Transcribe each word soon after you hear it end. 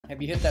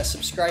Have you hit that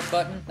subscribe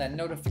button, that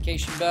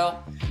notification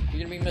bell?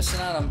 You're going to be missing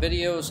out on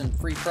videos and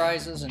free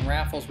prizes and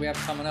raffles we have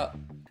coming up.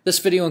 This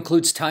video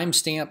includes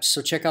timestamps,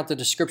 so check out the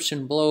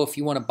description below if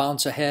you want to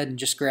bounce ahead and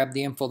just grab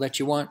the info that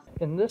you want.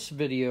 In this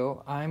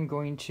video, I'm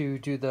going to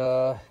do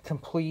the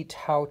complete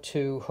how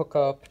to hook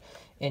up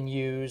and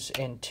use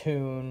and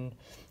tune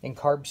and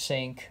carb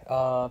sync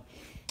an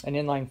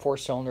inline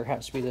 4-cylinder.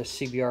 Happens to be the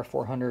CBR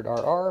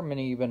 400RR.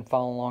 Many of you have been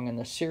following along in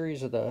this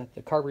series of the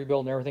carb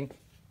rebuild and everything.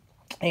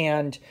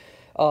 And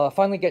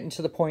finally getting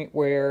to the point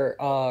where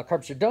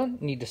carbs are done,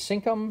 need to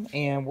sync them,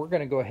 and we're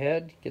going to go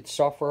ahead, get the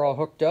software all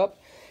hooked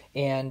up,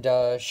 and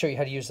show you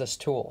how to use this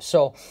tool.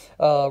 So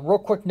real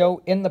quick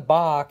note, in the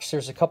box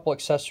there's a couple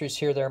accessories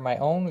here that are my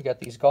own. We got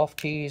these golf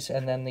keys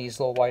and then these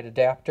little white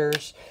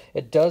adapters.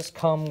 It does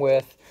come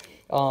with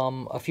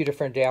a few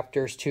different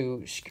adapters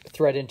to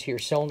thread into your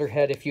cylinder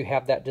head if you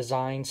have that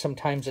design.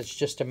 Sometimes it's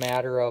just a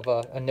matter of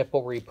a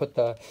nipple where you put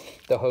the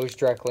hose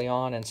directly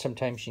on, and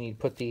sometimes you need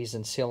to put these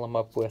and seal them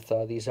up with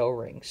these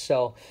O-rings.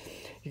 So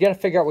you got to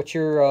figure out what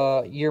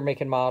your year, make,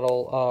 and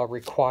model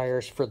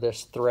requires for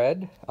this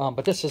thread.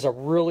 But this is a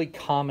really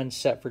common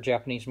set for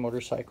Japanese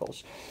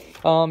motorcycles.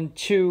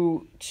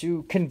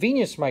 To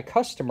convenience my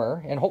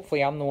customer, and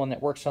hopefully I'm the one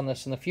that works on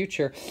this in the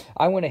future,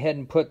 I went ahead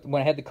and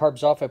when I had the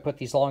carbs off, I put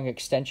these long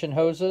extension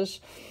hoses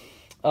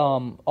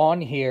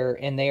on here,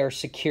 and they are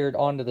secured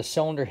onto the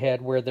cylinder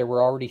head where there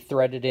were already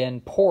threaded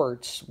in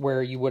ports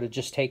where you would have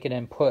just taken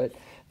and put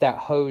that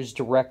hose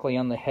directly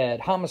on the head.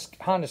 Honda's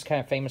kind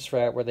of famous for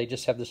that, where they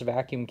just have this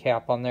vacuum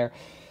cap on there.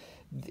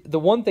 The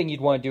one thing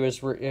you'd want to do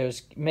is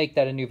make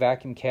that a new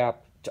vacuum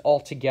cap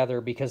altogether,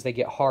 because they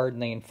get hard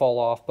and they can fall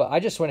off. But I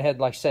just went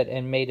ahead, like I said,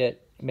 and made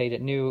it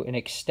new and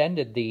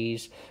extended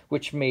these,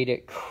 which made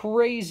it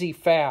crazy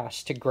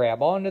fast to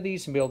grab onto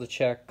these and be able to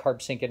check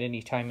carb sync at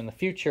any time in the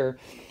future.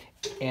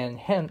 And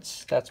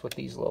hence, that's what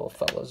these little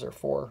fellas are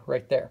for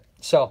right there.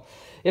 So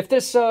if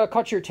this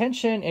caught your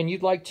attention and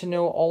you'd like to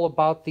know all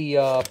about the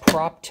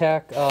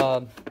Proptech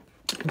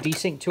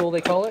Dsynch Tool, they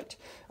call it,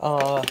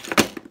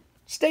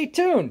 stay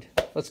tuned.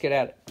 Let's get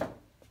at it.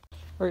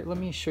 All right, let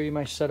me show you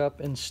my setup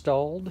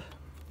installed.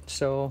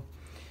 So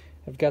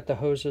I've got the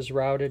hoses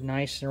routed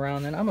nice and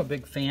around, and I'm a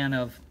big fan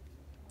of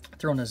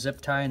throwing a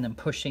zip tie and then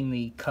pushing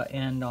the cut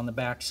end on the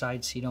back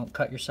side so you don't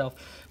cut yourself.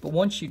 But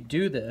once you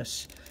do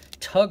this,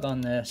 tug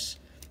on this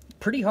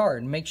pretty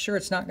hard and make sure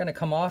it's not going to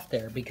come off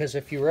there, because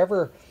if you're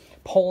ever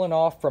pulling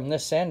off from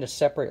this end to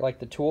separate like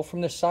the tool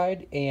from this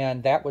side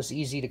and that was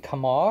easy to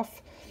come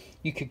off,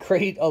 you could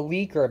create a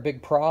leak or a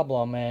big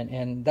problem,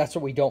 and that's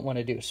what we don't want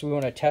to do. So we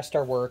want to test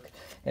our work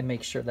and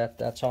make sure that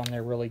that's on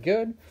there really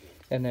good.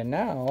 And then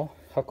now,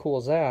 how cool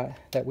is that,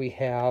 that we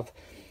have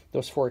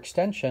those 4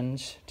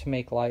 extensions to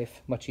make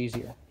life much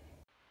easier.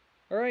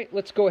 All right,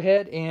 let's go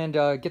ahead and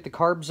get the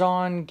carbs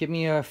on. Give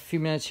me a few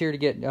minutes here to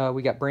get,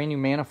 we got brand new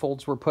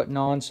manifolds we're putting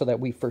on so that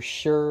we for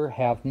sure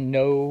have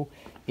no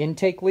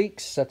intake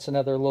leaks. That's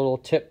another little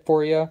tip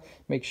for you.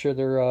 Make sure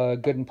they're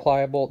good and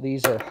pliable.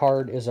 These are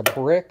hard as a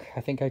brick.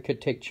 I think I could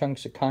take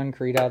chunks of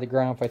concrete out of the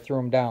ground if I threw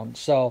them down.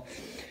 So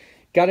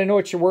got to know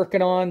what you're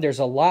working on. There's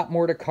a lot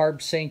more to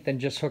carb sync than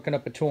just hooking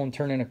up a tool and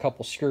turning a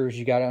couple screws.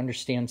 You got to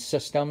understand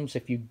systems.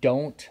 If you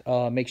don't,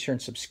 make sure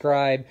and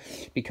subscribe.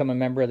 Become a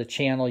member of the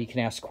channel. You can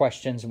ask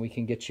questions and we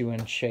can get you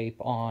in shape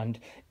on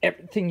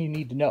everything you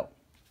need to know.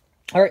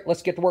 All right,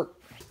 let's get to work.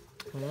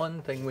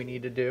 One thing we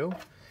need to do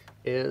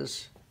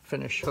is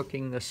finish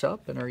hooking this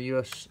up in our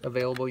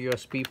available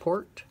USB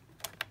port.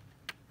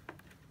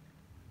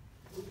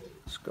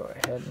 Let's go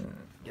ahead and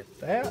get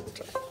that.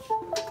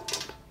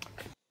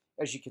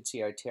 As you can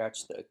see, I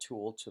attached the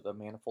tool to the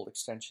manifold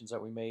extensions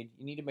that we made.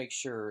 You need to make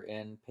sure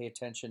and pay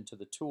attention to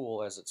the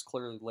tool as it's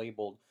clearly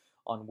labeled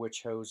on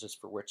which hose is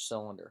for which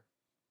cylinder.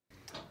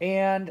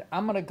 And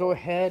I'm going to go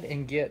ahead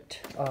and get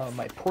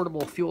my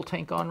portable fuel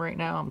tank on right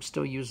now. I'm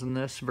still using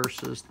this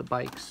versus the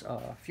bike's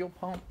fuel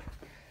pump.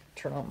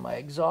 Turn on my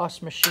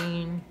exhaust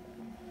machine.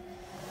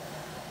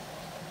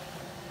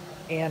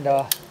 And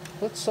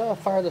let's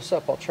fire this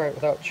up. I'll try it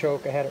without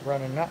choke. I had it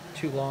running not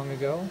too long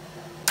ago.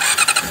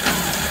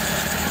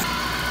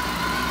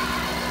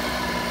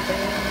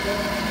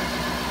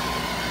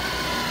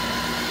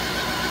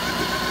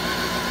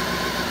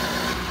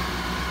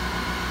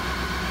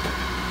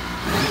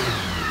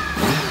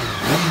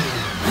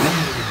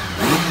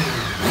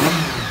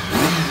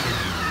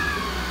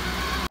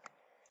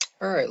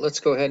 All right, let's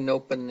go ahead and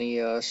open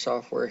the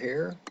software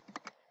here.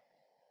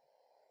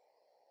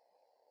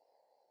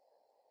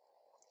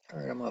 All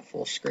right, I'm going to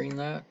full screen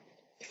that.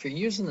 If you're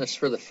using this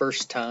for the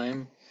first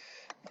time,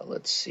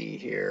 let's see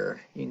here.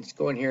 You can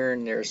go in here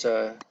and there's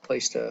a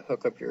place to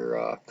hook up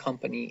your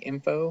company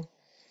info.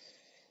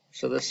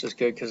 So this is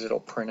good because it'll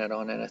print it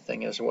on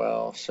anything as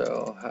well.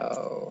 So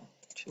how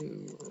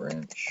to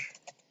wrench.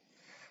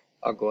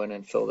 I'll go in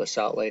and fill this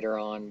out later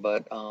on,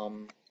 but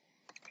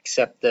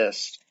except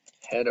this.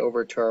 Head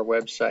over to our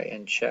website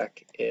and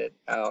check it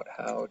out,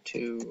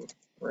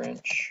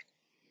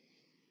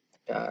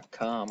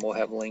 howtowrench.com. We'll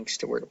have links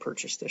to where to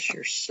purchase this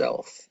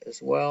yourself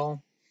as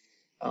well.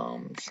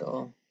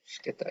 So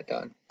just get that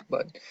done.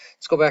 But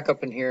let's go back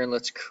up in here and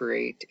let's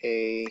create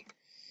a,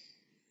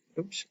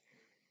 oops,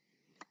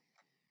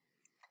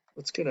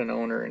 let's get an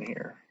owner in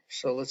here.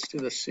 So let's do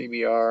the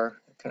CBR,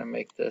 kind of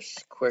make this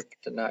quick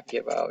to not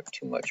give out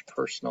too much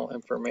personal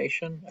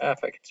information.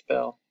 If I could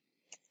spell.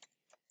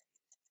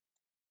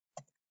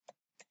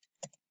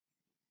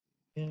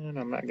 And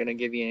I'm not going to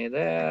give you any of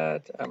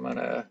that. I'm going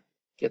to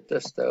get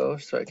this though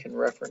so I can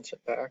reference it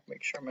back,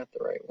 make sure I'm at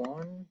the right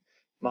one.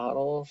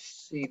 Model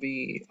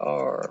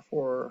CBR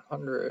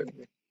 400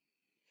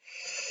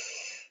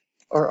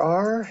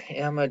 RR.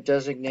 I'm going to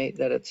designate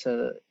that it's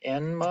an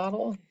N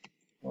model.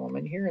 Well, I'm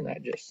in here and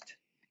that just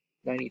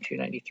 92,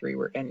 93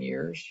 were N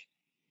years.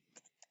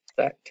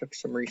 That took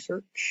some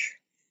research.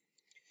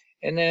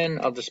 And then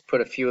I'll just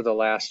put a few of the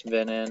last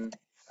VIN in.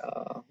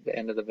 The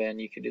end of the VIN,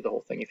 you could do the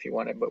whole thing if you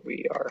wanted, but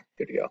we are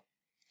good to go.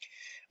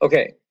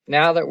 Okay,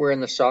 now that we're in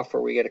the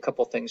software, we get a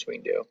couple things we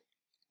can do.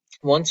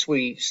 Once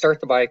we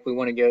start the bike, we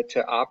want to go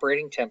to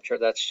operating temperature.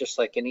 That's just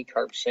like any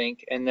carb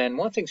sync. And then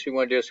one of the things we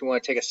want to do is we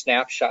want to take a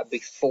snapshot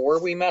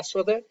before we mess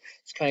with it.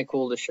 It's kind of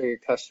cool to show your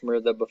customer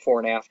the before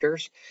and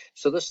afters.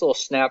 So this little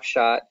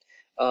snapshot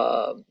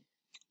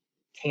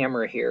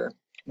camera here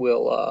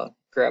will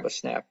grab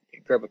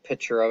a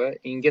picture of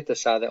it. You can get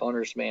this out of the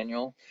owner's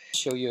manual.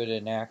 Show you it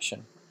in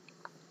action.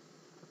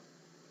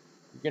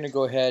 You're going to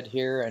go ahead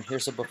here, and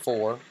here's a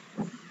before,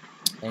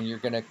 and you're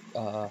going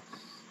to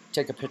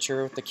take a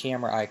picture with the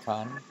camera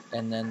icon,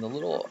 and then the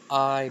little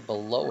eye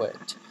below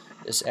it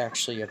is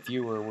actually a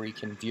viewer where you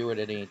can view it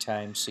at any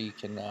time, so you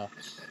can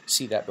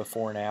see that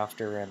before and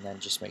after, and then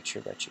just make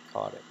sure that you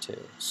caught it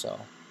too. So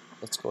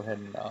let's go ahead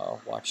and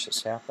watch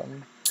this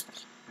happen.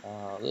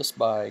 This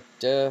bike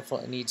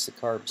definitely needs the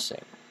carb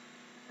sync.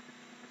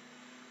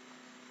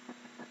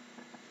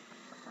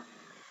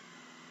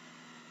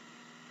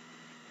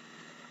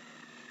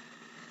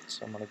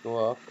 So I'm going to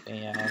go up,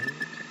 and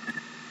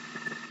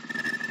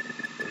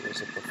there's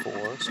it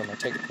before. So I'm going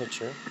to take a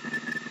picture,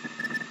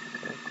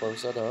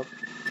 close that up,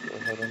 go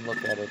ahead and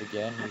look at it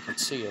again. You can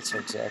see it's an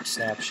exact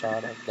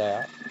snapshot of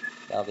that.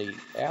 Now the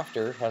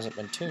after hasn't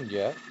been tuned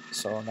yet,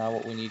 so now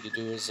what we need to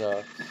do is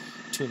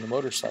tune the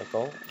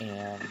motorcycle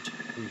and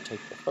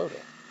retake the photo.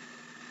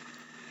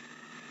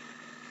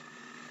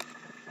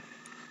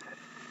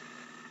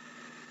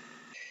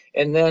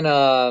 And then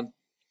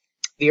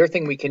the other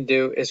thing we can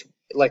do is,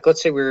 like,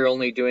 let's say we were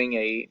only doing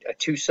a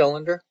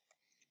 2-cylinder,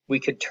 we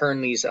could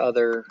turn these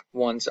other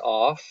ones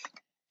off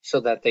so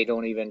that they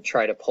don't even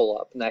try to pull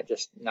up, and that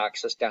just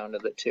knocks us down to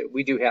the 2.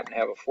 We do happen to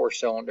have a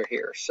 4-cylinder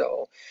here,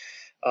 so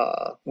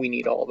we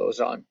need all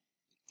those on.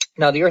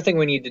 Now the other thing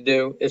we need to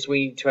do is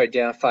we need to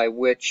identify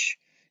which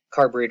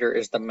carburetor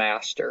is the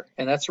master,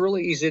 and that's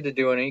really easy to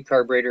do in any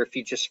carburetor. If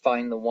you just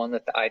find the one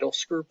that the idle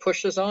screw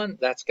pushes on,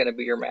 that's going to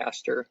be your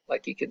master,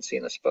 like you can see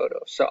in this photo.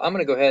 So I'm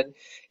going to go ahead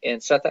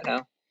and set that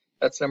now.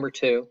 That's number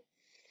 2.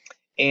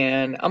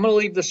 And I'm going to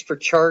leave this for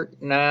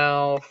chart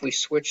now. If we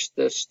switch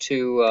this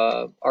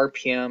to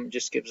RPM,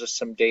 just gives us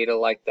some data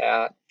like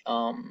that.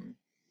 And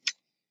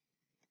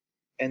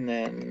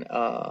then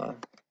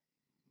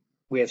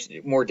we have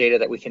more data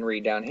that we can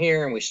read down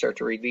here, and we start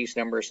to read these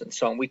numbers and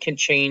so on. We can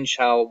change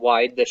how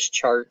wide this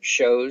chart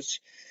shows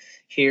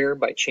here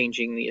by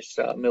changing this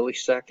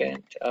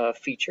millisecond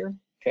feature.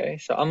 Okay,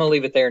 so I'm going to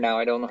leave it there now.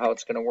 I don't know how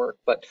it's going to work,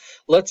 but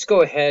let's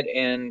go ahead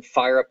and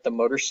fire up the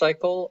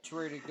motorcycle. It's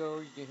ready to go.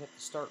 You can hit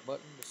the start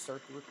button to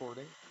start the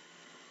recording.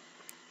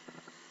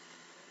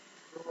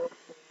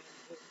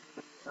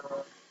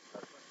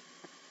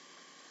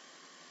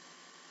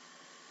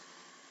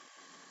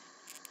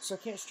 So I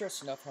can't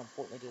stress enough how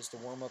important it is to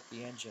warm up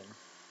the engine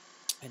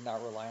and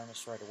not rely on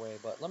this right away,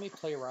 but let me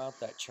play around with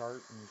that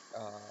chart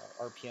and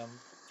RPM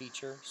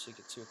feature so you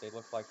can see what they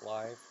look like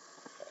live.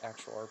 The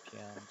actual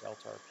RPM,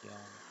 delta RPM.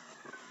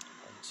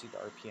 See the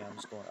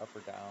RPMs going up or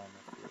down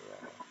if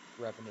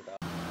you're revving it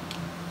up.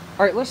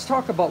 All right, let's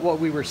talk about what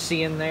we were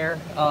seeing there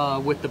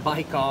with the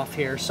bike off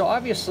here. So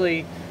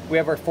obviously we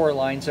have our 4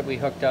 lines that we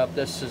hooked up.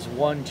 This is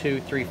 1,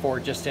 2, 3, 4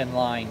 just in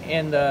line.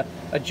 And the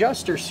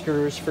adjuster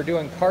screws for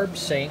doing carb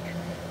sync,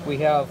 we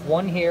have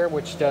one here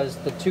which does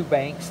the 2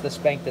 banks, this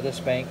bank to this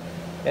bank,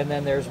 and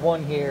then there's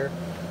one here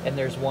and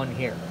there's one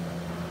here.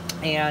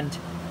 And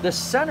the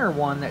center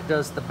one that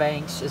does the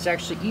banks is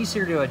actually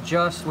easier to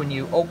adjust when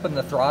you open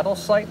the throttle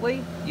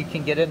slightly. You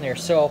can get in there.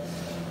 So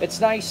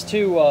it's nice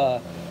to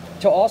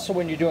also,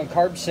 when you're doing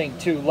carb sync,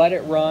 to let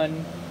it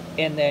run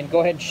and then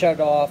go ahead and shut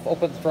it off,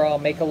 open the throttle,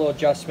 make a little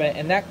adjustment.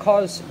 And that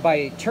caused,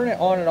 by turning it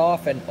on and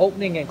off and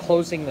opening and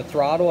closing the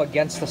throttle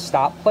against the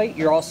stop plate,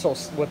 you're also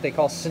what they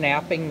call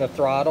snapping the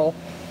throttle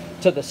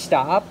to the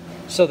stop,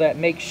 so that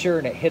makes sure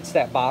and it hits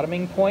that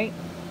bottoming point.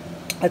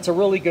 That's a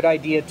really good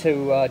idea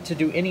to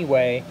do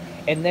anyway.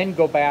 And then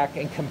go back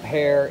and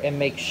compare and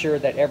make sure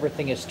that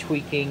everything is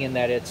tweaking and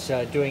that it's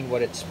doing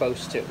what it's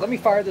supposed to. Let me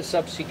fire this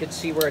up so you can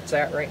see where it's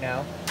at right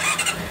now.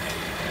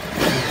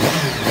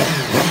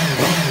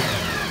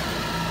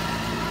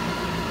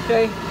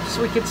 Okay,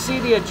 so we can see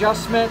the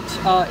adjustment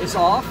is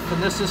off,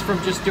 and this is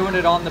from just doing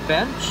it on the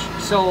bench.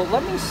 So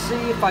let me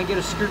see if I get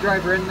a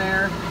screwdriver in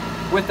there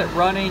with it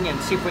running and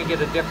see if we can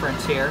get a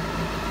difference here.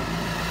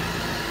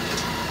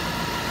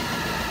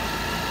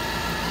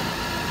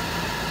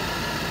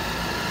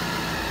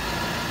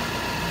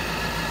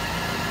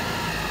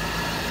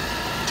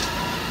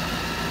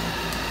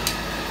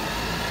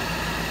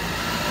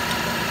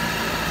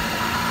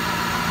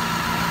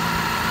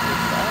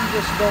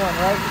 Just going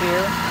right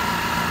here.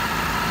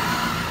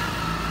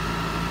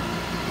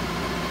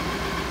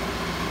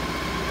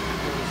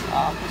 Goes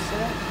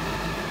opposite.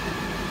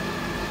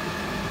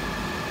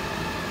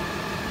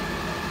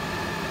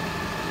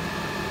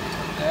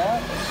 Yeah,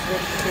 let's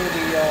switch to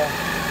the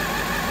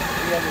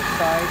other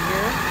side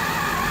here.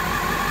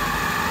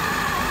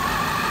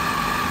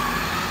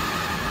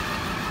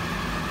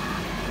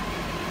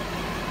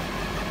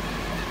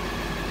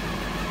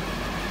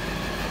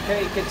 Okay,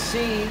 you can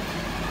see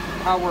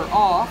how we're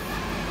off,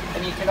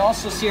 and you can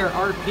also see our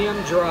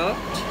RPM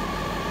dropped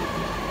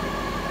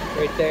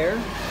right there.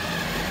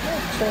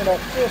 I'll turn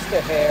up just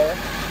a hair,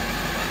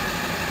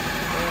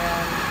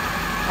 and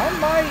I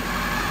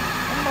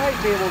might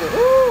be able to.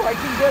 Ooh, I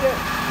can get it.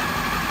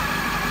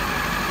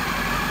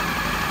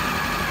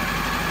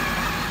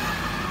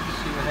 Let's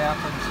see what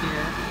happens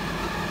here.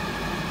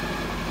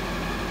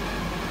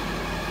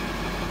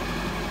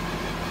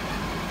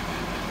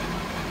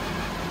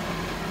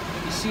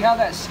 See how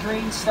that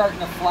screen's starting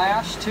to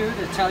flash too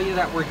to tell you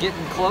that we're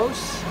getting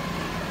close?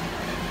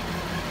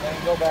 And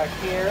go back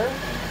here.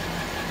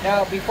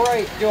 Now, before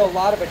I do a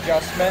lot of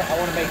adjustment, I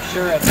want to make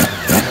sure it's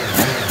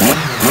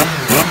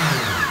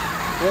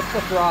with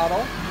the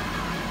throttle.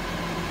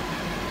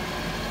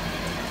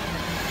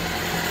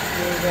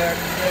 Go back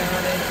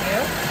down in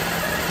here.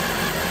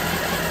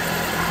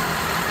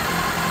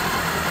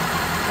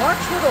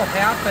 Watch what'll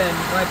happen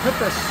when I put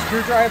the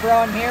screwdriver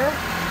on here.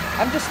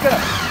 I'm just going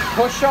to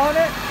push on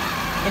it.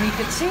 And you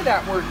can see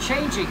that we're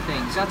changing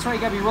things. That's why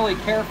you gotta be really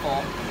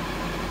careful.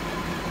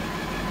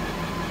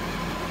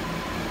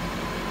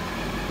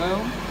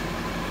 Boom.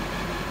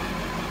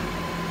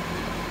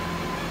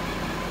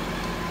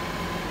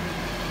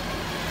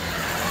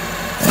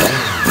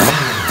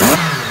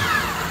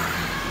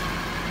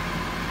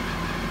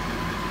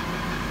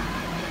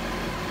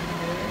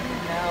 Okay,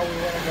 now we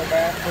want to go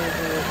back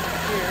over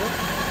here.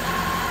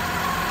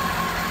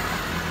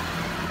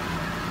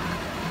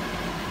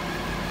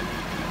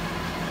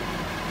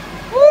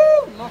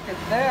 Look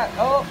at that.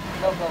 Oh,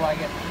 don't go like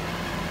it.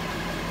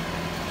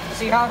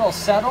 See how it'll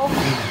settle?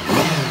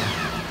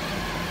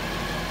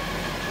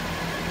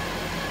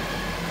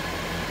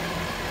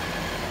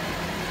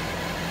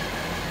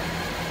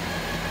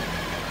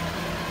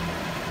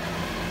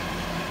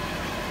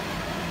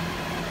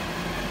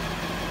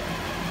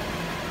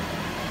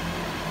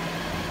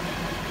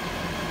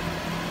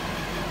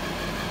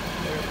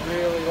 It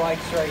really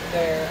likes right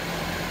there.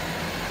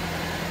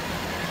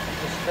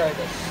 Just try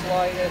the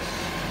slightest.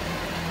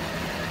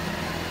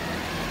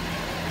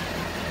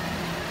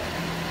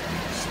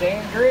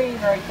 Staying green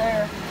right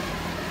there.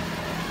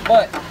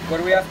 But what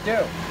do we have to do?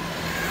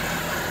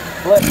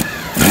 Flip.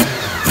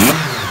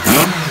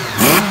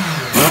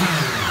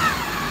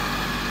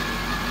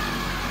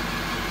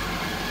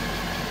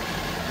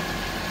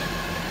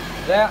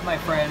 That, my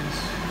friends,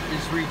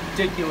 is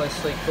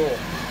ridiculously cool.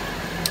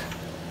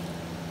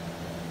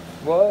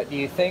 What do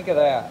you think of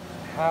that?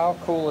 How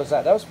cool is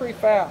that? That was pretty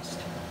fast.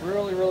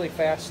 Really, really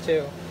fast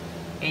too.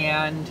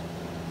 And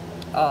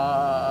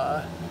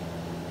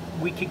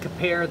we can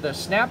compare the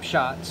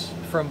snapshots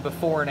from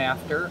before and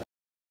after.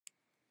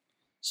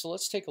 So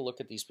let's take a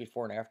look at these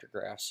before and after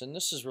graphs. And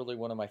this is really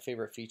one of my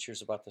favorite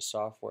features about the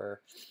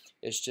software.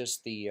 It's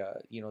just the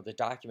the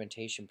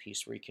documentation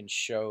piece where you can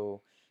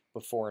show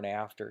before and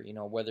after. You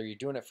know, whether you're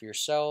doing it for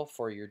yourself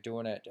or you're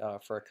doing it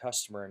for a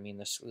customer. I mean,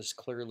 this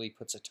clearly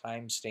puts a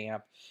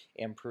timestamp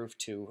and proof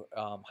to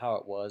how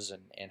it was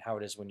and how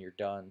it is when you're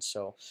done.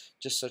 So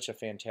just such a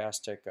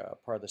fantastic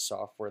part of the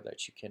software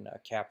that you can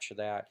capture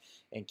that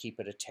and keep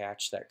it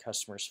attached, that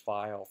customer's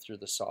file, through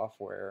the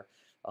software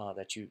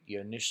that you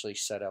initially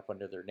set up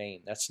under their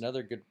name. That's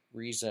another good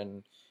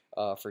reason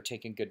for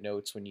taking good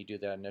notes when you do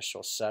that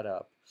initial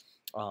setup,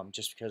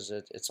 just because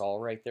it's all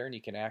right there and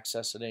you can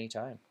access it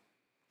anytime.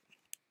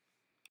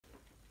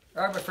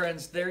 All right, my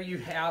friends, there you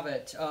have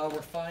it.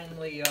 We're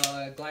finally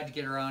glad to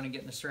get around and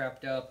getting this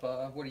wrapped up.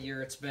 What a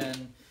year it's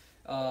been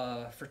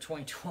for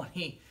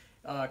 2020.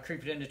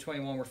 Creeping into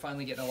 21, we're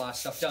finally getting a lot of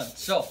stuff done.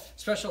 So,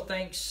 special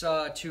thanks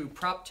to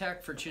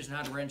Proptech for choosing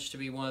How to Wrench to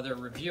be one of their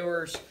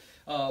reviewers.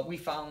 We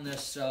found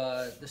this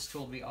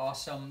tool to be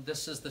awesome.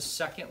 This is the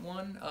second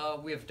one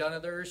we have done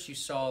of theirs. You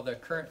saw the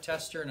current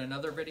tester in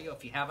another video.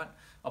 If you haven't,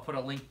 I'll put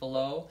a link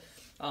below.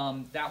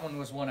 That one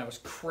was one I was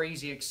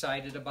crazy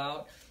excited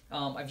about.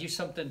 I've used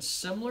something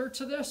similar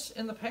to this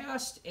in the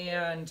past,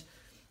 and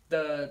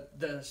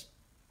this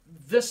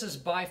is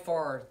by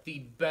far the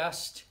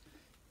best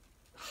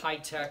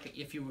high-tech,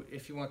 if you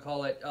want to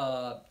call it,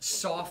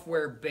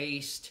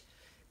 software-based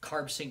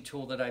carb sync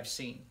tool that I've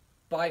seen.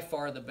 By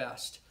far the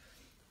best.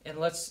 And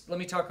let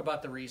me talk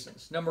about the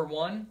reasons. Number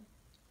one,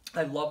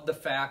 I love the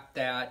fact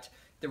that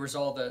there was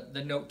all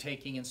the note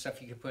taking and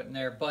stuff you could put in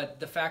there. But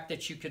the fact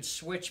that you could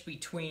switch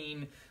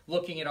between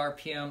looking at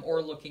RPM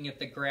or looking at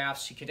the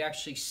graphs, you could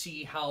actually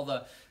see how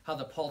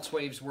the pulse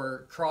waves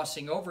were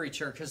crossing over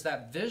each other, because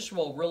that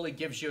visual really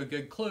gives you a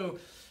good clue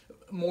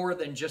more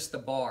than just the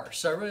bar.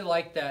 So I really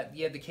like that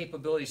you had the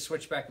capability to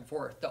switch back and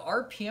forth. The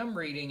RPM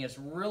reading is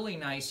really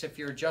nice if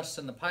you're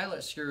adjusting the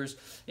pilot screws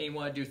and you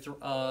want to do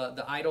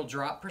the idle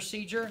drop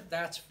procedure.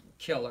 That's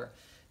killer.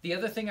 The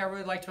other thing I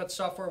really liked about the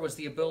software was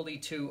the ability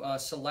to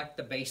select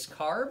the base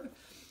carb.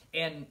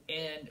 And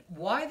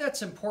why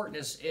that's important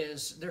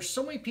is there's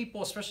so many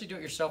people, especially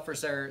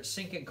do-it-yourselfers, that are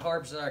syncing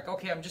carbs and they're like,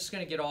 okay, I'm just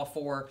going to get all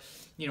four,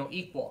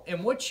 equal.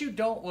 And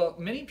what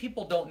many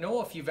people don't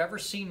know, if you've ever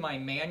seen my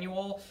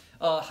manual,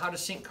 how to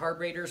sync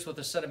carburetors with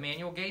a set of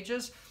manual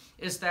gauges,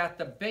 is that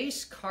the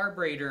base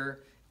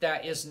carburetor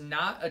that is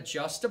not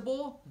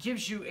adjustable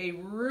gives you a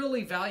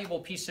really valuable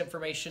piece of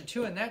information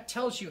too, and that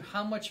tells you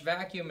how much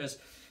vacuum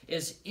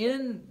is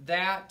in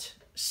that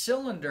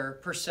cylinder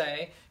per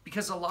se,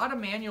 because a lot of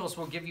manuals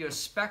will give you a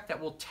spec that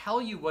will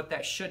tell you what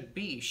that should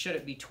be. Should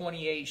it be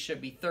 28? Should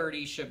it be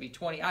 30? Should it be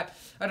 20? I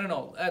don't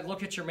know.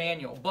 Look at your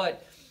manual.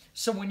 But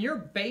so when your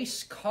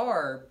base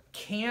carb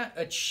can't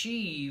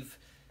achieve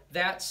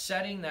that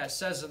setting that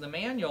says in the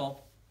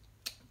manual,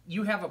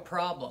 you have a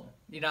problem.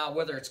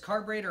 Whether it's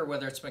carburetor or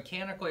whether it's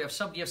mechanical, you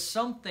have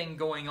something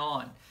going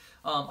on.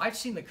 I've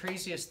seen the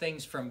craziest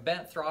things, from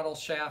bent throttle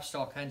shafts to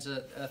all kinds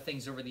of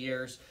things over the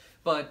years.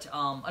 But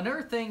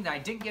another thing that I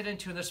didn't get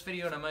into in this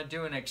video, and I'm going to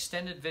do an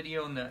extended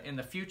video in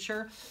the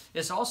future,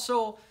 is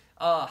also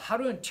how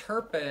to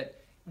interpret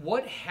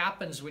what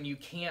happens when you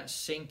can't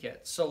sync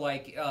it. So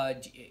like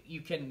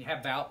you can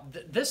have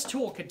this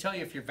tool could tell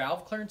you if your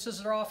valve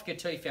clearances are off, it could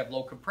tell you if you have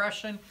low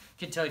compression, it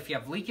can tell you if you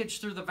have leakage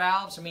through the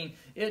valves. I mean,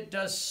 it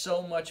does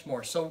so much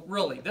more. So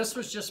really, this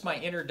was just my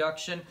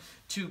introduction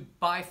to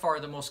by far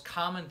the most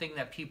common thing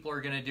that people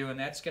are going to do, and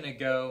that's going to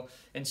go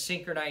and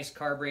synchronize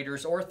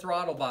carburetors or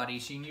throttle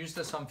bodies. You can use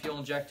this on fuel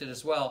injected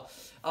as well,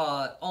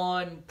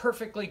 on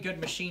perfectly good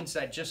machines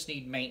that just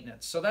need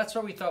maintenance. So that's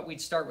why we thought we'd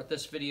start with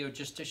this video,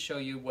 just to show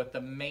you what the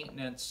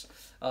maintenance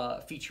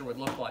feature would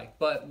look like.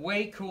 But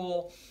way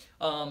cool.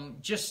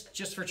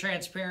 Just for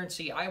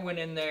transparency, I went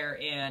in there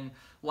and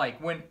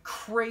went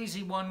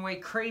crazy one way,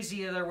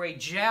 crazy the other way,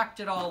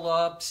 jacked it all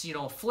up,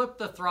 flipped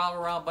the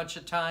throttle around a bunch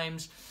of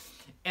times,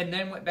 and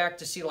then went back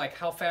to see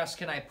how fast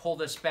can I pull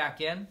this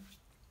back in.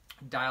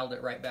 Dialed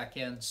it right back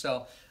in.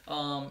 So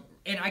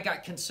and I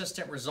got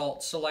consistent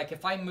results. So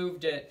if I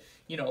moved it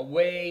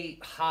way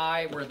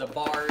high where the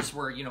bars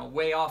were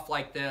way off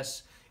like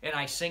this, and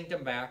I synced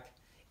them back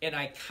and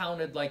I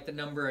counted the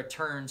number of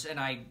turns and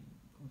I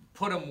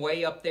put them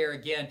way up there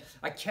again,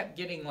 I kept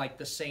getting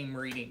the same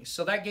readings.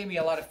 So that gave me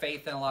a lot of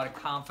faith and a lot of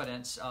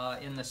confidence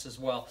in this as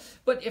well.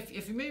 But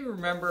if you may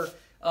remember,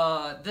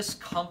 this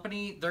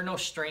company, they're no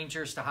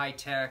strangers to high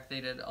tech.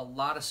 They did a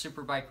lot of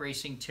superbike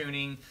racing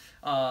tuning.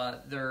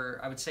 They're,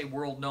 I would say,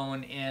 world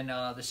known in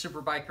the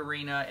superbike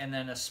arena, and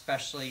then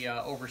especially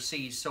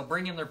overseas. So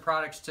bringing their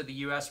products to the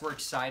US, we're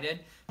excited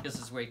because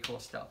it's way cool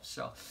stuff.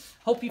 So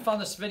hope you found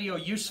this video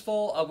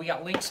useful. We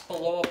got links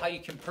below of how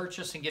you can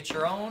purchase and get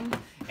your own.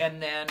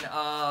 And then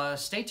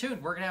stay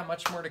tuned. We're going to have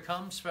much more to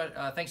come. So,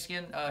 thanks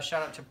again.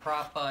 Shout out to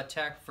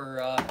Prop-Tech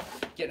for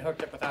getting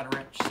hooked up without a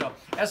wrench. So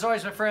as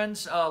always, my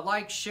friends,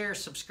 like, share,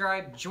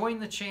 subscribe, join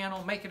the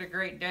channel, make it a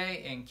great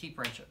day, and keep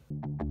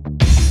wrenching.